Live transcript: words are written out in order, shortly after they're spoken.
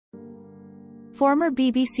Former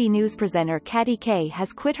BBC News presenter Katty Kay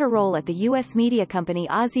has quit her role at the US media company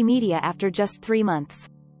Ozy Media after just 3 months.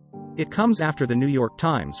 It comes after the New York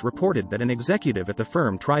Times reported that an executive at the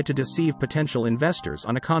firm tried to deceive potential investors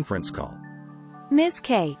on a conference call. Ms.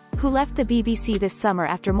 Kay, who left the BBC this summer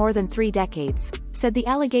after more than 3 decades, said the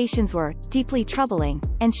allegations were deeply troubling,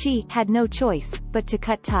 and she had no choice but to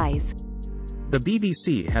cut ties. The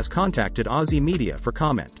BBC has contacted Ozy Media for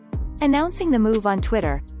comment. Announcing the move on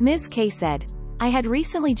Twitter, Ms. Kay said, "I had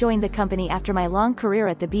recently joined the company after my long career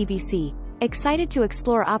at the BBC, excited to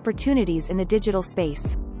explore opportunities in the digital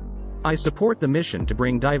space. I support the mission to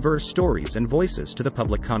bring diverse stories and voices to the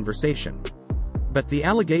public conversation. But the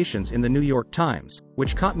allegations in the New York Times,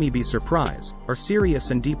 which caught me by surprise, are serious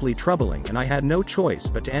and deeply troubling, and I had no choice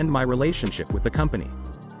but to end my relationship with the company."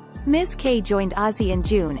 Ms. Kay joined Ozy in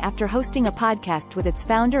June after hosting a podcast with its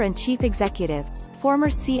founder and chief executive, former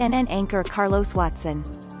CNN anchor Carlos Watson.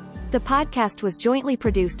 The podcast was jointly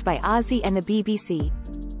produced by Ozy and the BBC.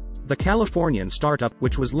 The Californian startup,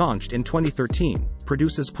 which was launched in 2013,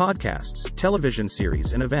 produces podcasts, television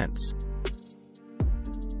series and events.